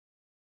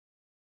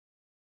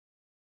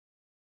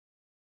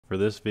For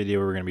this video,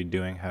 we're going to be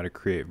doing how to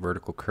create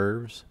vertical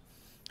curves,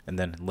 and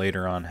then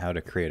later on how to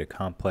create a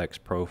complex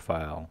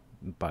profile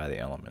by the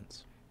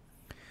elements.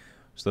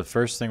 So the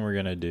first thing we're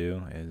going to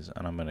do is,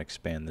 and I'm going to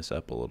expand this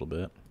up a little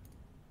bit.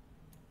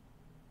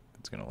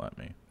 It's going to let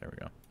me. There we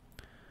go.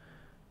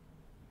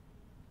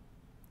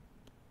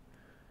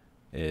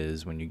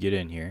 Is when you get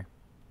in here,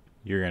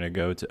 you're going to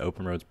go to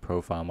OpenRoads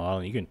profile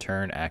model. You can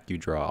turn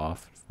AccuDraw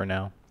off for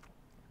now.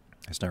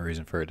 There's no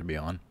reason for it to be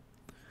on.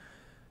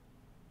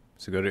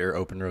 So go to your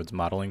OpenRoads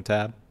modeling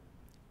tab,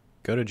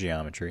 go to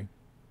geometry,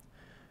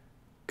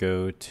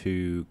 go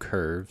to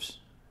curves,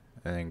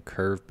 and then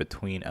curve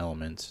between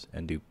elements,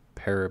 and do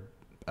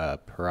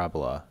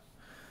parabola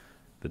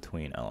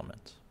between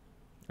elements,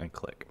 and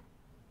click.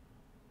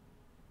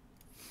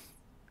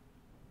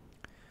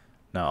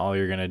 Now all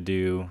you're going to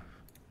do,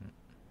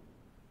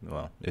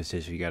 well, is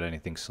if you got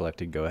anything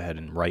selected, go ahead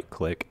and right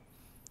click,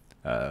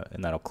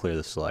 and that'll clear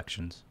the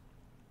selections.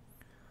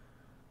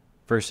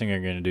 First thing you're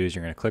going to do is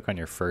you're going to click on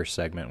your first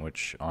segment,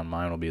 which on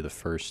mine will be the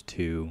first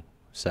two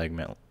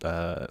segment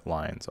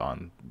lines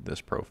on this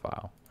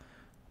profile.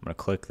 I'm going to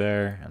click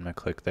there, I'm going to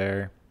click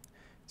there.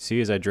 See,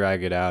 as I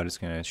drag it out, it's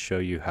going to show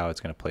you how it's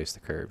going to place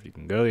the curve. You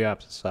can go to the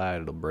opposite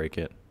side, it'll break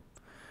it.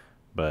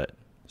 But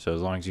so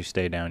as long as you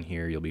stay down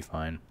here, you'll be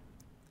fine.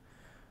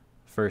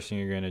 First thing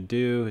you're going to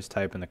do is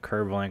type in the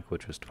curve length,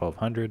 which was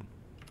 1200,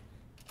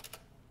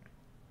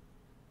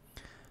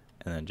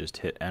 and then just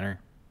hit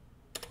enter,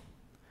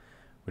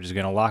 which is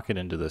going to lock it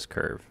into this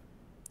curve.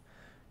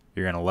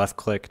 You're going to left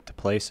click to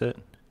place it.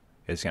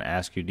 It's going to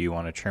ask you, do you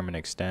want to trim and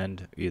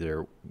extend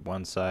either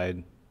one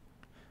side,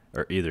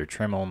 or either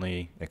trim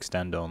only,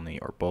 extend only,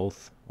 or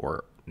both,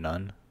 or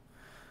none.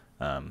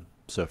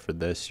 So for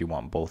this, you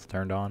want both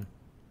turned on.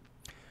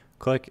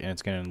 Click, and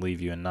it's going to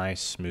leave you a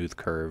nice smooth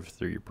curve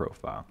through your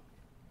profile.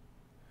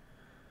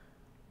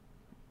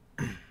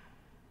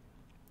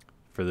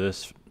 For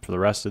the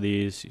rest of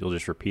these, you'll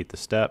just repeat the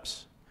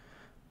steps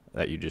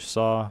that you just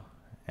saw,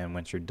 and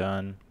once you're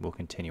done, we'll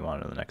continue on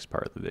to the next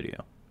part of the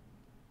video.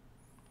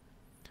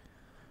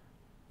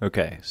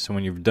 Okay, so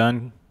when you're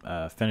done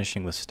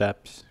finishing the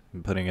steps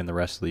and putting in the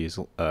rest of these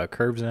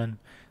curves in,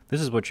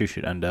 this is what you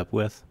should end up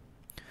with.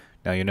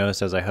 Now you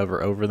notice as I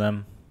hover over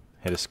them,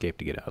 hit escape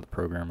to get out of the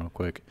program real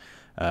quick.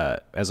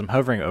 As I'm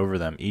hovering over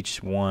them,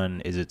 each one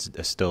is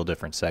a still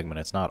different segment.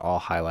 It's not all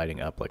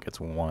highlighting up like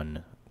it's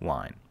one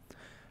line.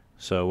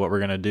 So what we're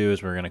going to do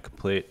is we're going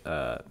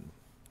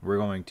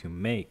to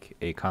make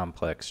a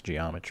complex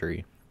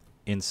geometry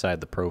inside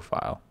the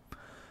profile,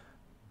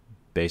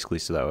 basically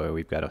so that way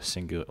we've got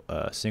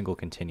a single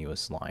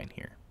continuous line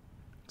here.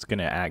 It's going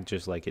to act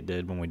just like it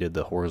did when we did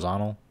the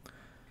horizontal,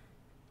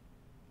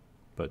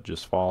 but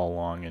just follow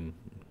along and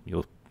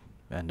you'll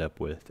end up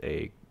with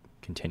a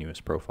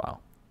continuous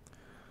profile.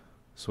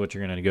 So what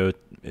you're going to go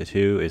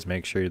to is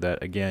make sure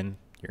that, again,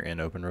 you're in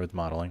OpenRoads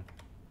modeling.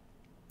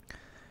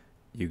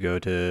 You go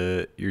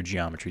to your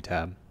geometry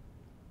tab,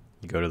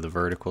 you go to the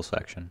vertical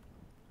section,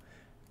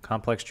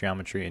 complex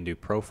geometry, and do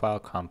profile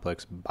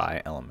complex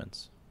by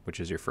elements, which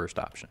is your first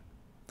option.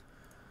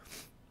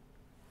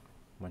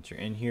 Once you're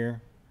in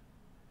here,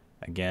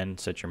 again,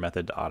 set your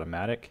method to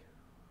automatic.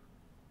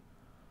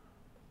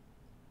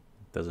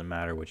 Doesn't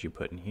matter what you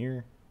put in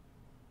here.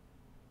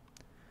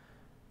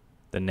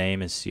 The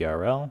name is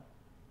CRL.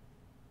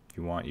 If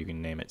you want, you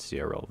can name it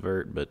CRL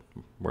vert, but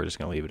we're just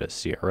going to leave it as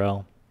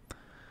CRL.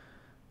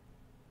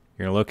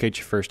 You're going to locate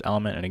your first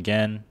element, and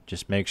again,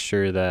 just make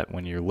sure that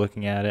when you're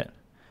looking at it,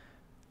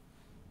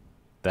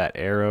 that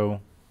arrow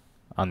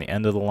on the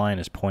end of the line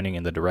is pointing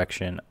in the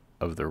direction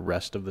of the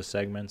rest of the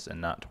segments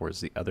and not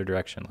towards the other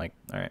direction. Like,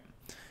 all right,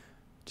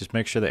 just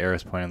make sure the arrow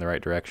is pointing in the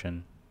right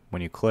direction.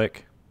 When you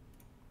click,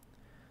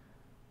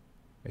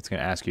 it's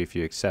going to ask you if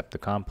you accept the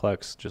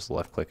complex. Just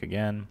left click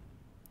again.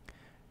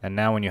 And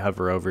now when you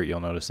hover over it, you'll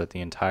notice that the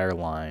entire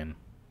line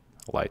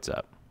lights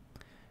up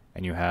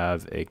and you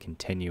have a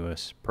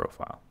continuous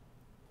profile.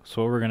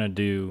 So what we're going to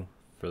do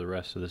for the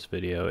rest of this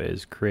video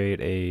is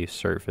create a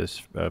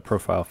surface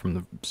profile from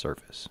the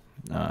surface.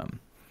 This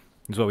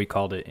is what we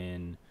called it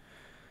in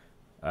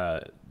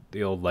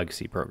the old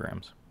legacy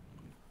programs.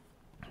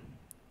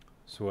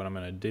 So what I'm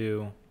going to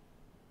do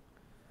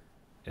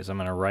is I'm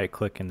going to right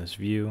click in this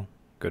view,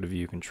 go to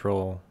view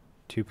control,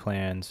 two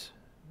views,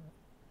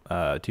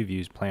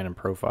 plan and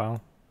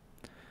profile.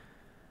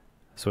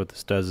 So what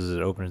this does is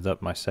it opens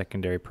up my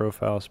secondary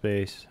profile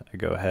space. I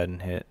go ahead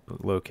and hit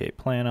locate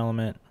plan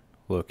element,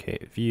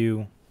 locate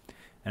view,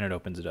 and it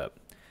opens it up.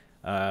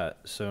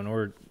 So in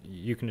order,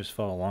 you can just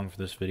follow along for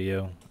this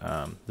video.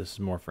 This is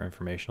more for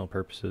informational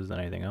purposes than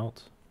anything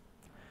else.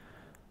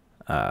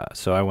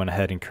 So I went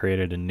ahead and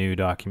created a new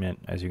document.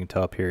 As you can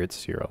tell up here,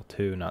 it's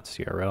CRL2, not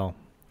CRL.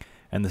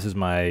 And this is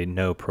my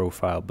no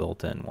profile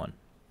built-in one.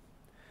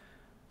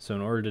 So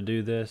in order to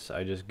do this,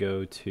 I just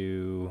go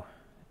to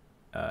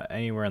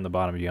anywhere in the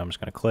bottom view. I'm just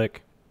going to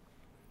click.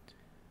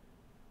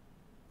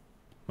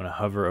 I'm going to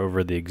hover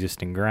over the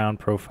existing ground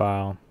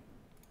profile.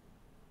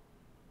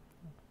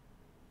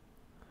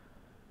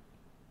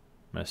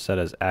 I'm going to set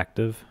as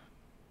active.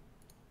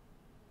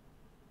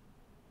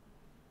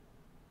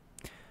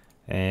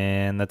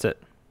 And that's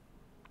it.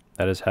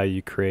 That is how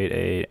you create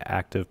a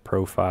active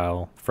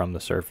profile from the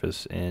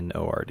surface in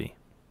ORD.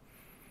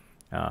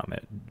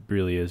 It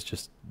really is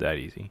just that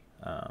easy.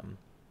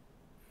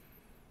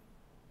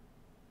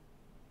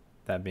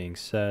 That being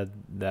said,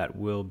 that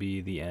will be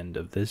the end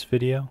of this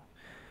video,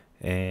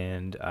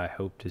 and I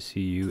hope to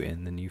see you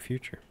in the near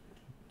future.